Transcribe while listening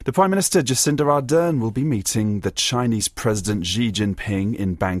The Prime Minister Jacinda Ardern will be meeting the Chinese President Xi Jinping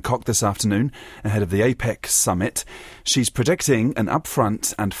in Bangkok this afternoon ahead of the APEC summit. She's predicting an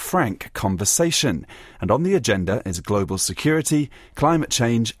upfront and frank conversation, and on the agenda is global security, climate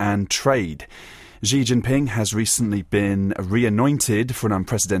change and trade. Xi Jinping has recently been reanointed for an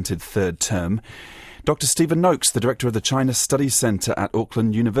unprecedented third term. Dr. Stephen Noakes, the director of the China Studies Centre at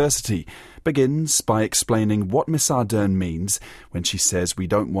Auckland University, begins by explaining what Ms Ardern means when she says we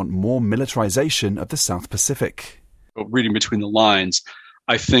don't want more militarisation of the South Pacific. Reading between the lines,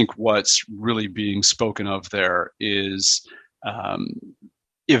 I think what's really being spoken of there is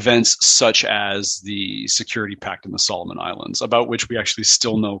events such as the Security Pact in the Solomon Islands, about which we actually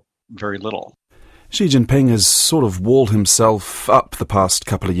still know very little. Xi Jinping has sort of walled himself up the past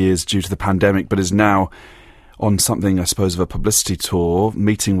couple of years due to the pandemic, but is now on something, I suppose, of a publicity tour,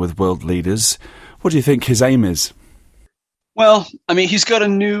 meeting with world leaders. What do you think his aim is? Well, I mean, he's got a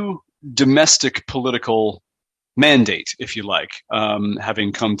new domestic political mandate, if you like,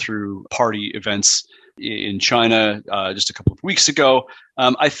 having come through party events in China just a couple of weeks ago.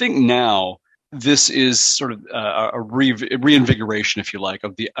 I think now this is sort of a reinvigoration, if you like,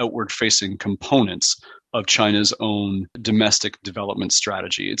 of the outward-facing components of China's own domestic development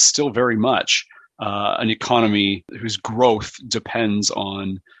strategy. It's still very much an economy whose growth depends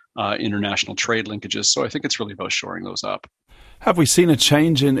on international trade linkages. So I think it's really about shoring those up. Have we seen a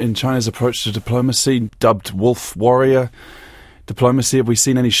change in China's approach to diplomacy, dubbed wolf warrior diplomacy? Have we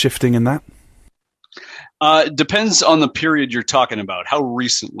seen any shifting in that? Depends on the period you're talking about. How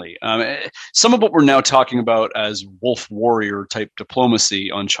recently? Some of what we're now talking about as wolf warrior type diplomacy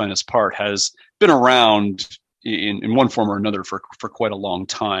on China's part has been around in one form or another for quite a long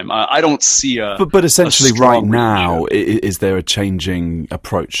time. I don't see But essentially right now, is there a changing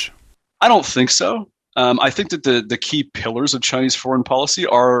approach? I don't think so. I think that the key pillars of Chinese foreign policy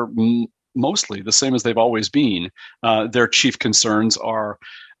are mostly the same as they've always been. Their chief concerns are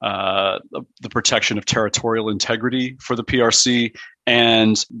the protection of territorial integrity for the PRC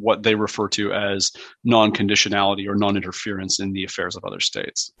and what they refer to as non-conditionality or non-interference in the affairs of other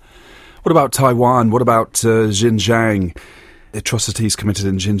states. What about Taiwan? What about Xinjiang? Atrocities committed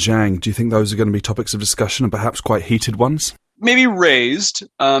in Xinjiang. Do you think those are going to be topics of discussion and perhaps quite heated ones? Maybe raised,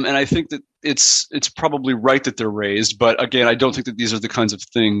 and I think that it's probably right that they're raised, but again, I don't think that these are the kinds of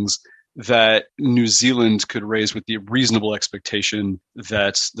things that New Zealand could raise with the reasonable expectation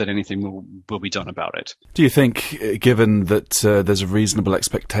that anything will be done about it. Do you think, given that there's a reasonable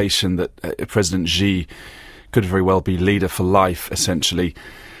expectation that President Xi could very well be leader for life, essentially,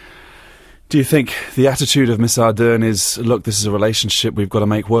 do you think the attitude of Ms Ardern is, look, this is a relationship we've got to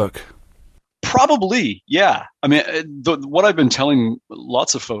make work? Probably, yeah. I mean, what I've been telling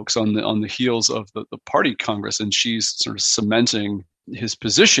lots of folks on the heels of the party Congress, and she's sort of cementing his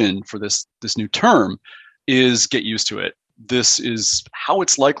position for this new term, is get used to it. This is how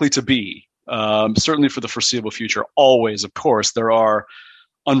it's likely to be, certainly for the foreseeable future. Always, of course, there are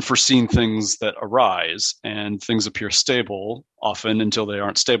unforeseen things that arise, and things appear stable often until they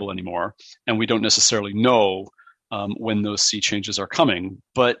aren't stable anymore, and we don't necessarily know when those sea changes are coming.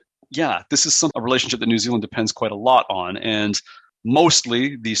 But yeah, this is a relationship that New Zealand depends quite a lot on, and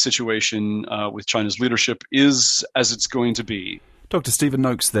mostly the situation with China's leadership is as it's going to be. Dr. Stephen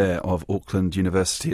Noakes there of Auckland University.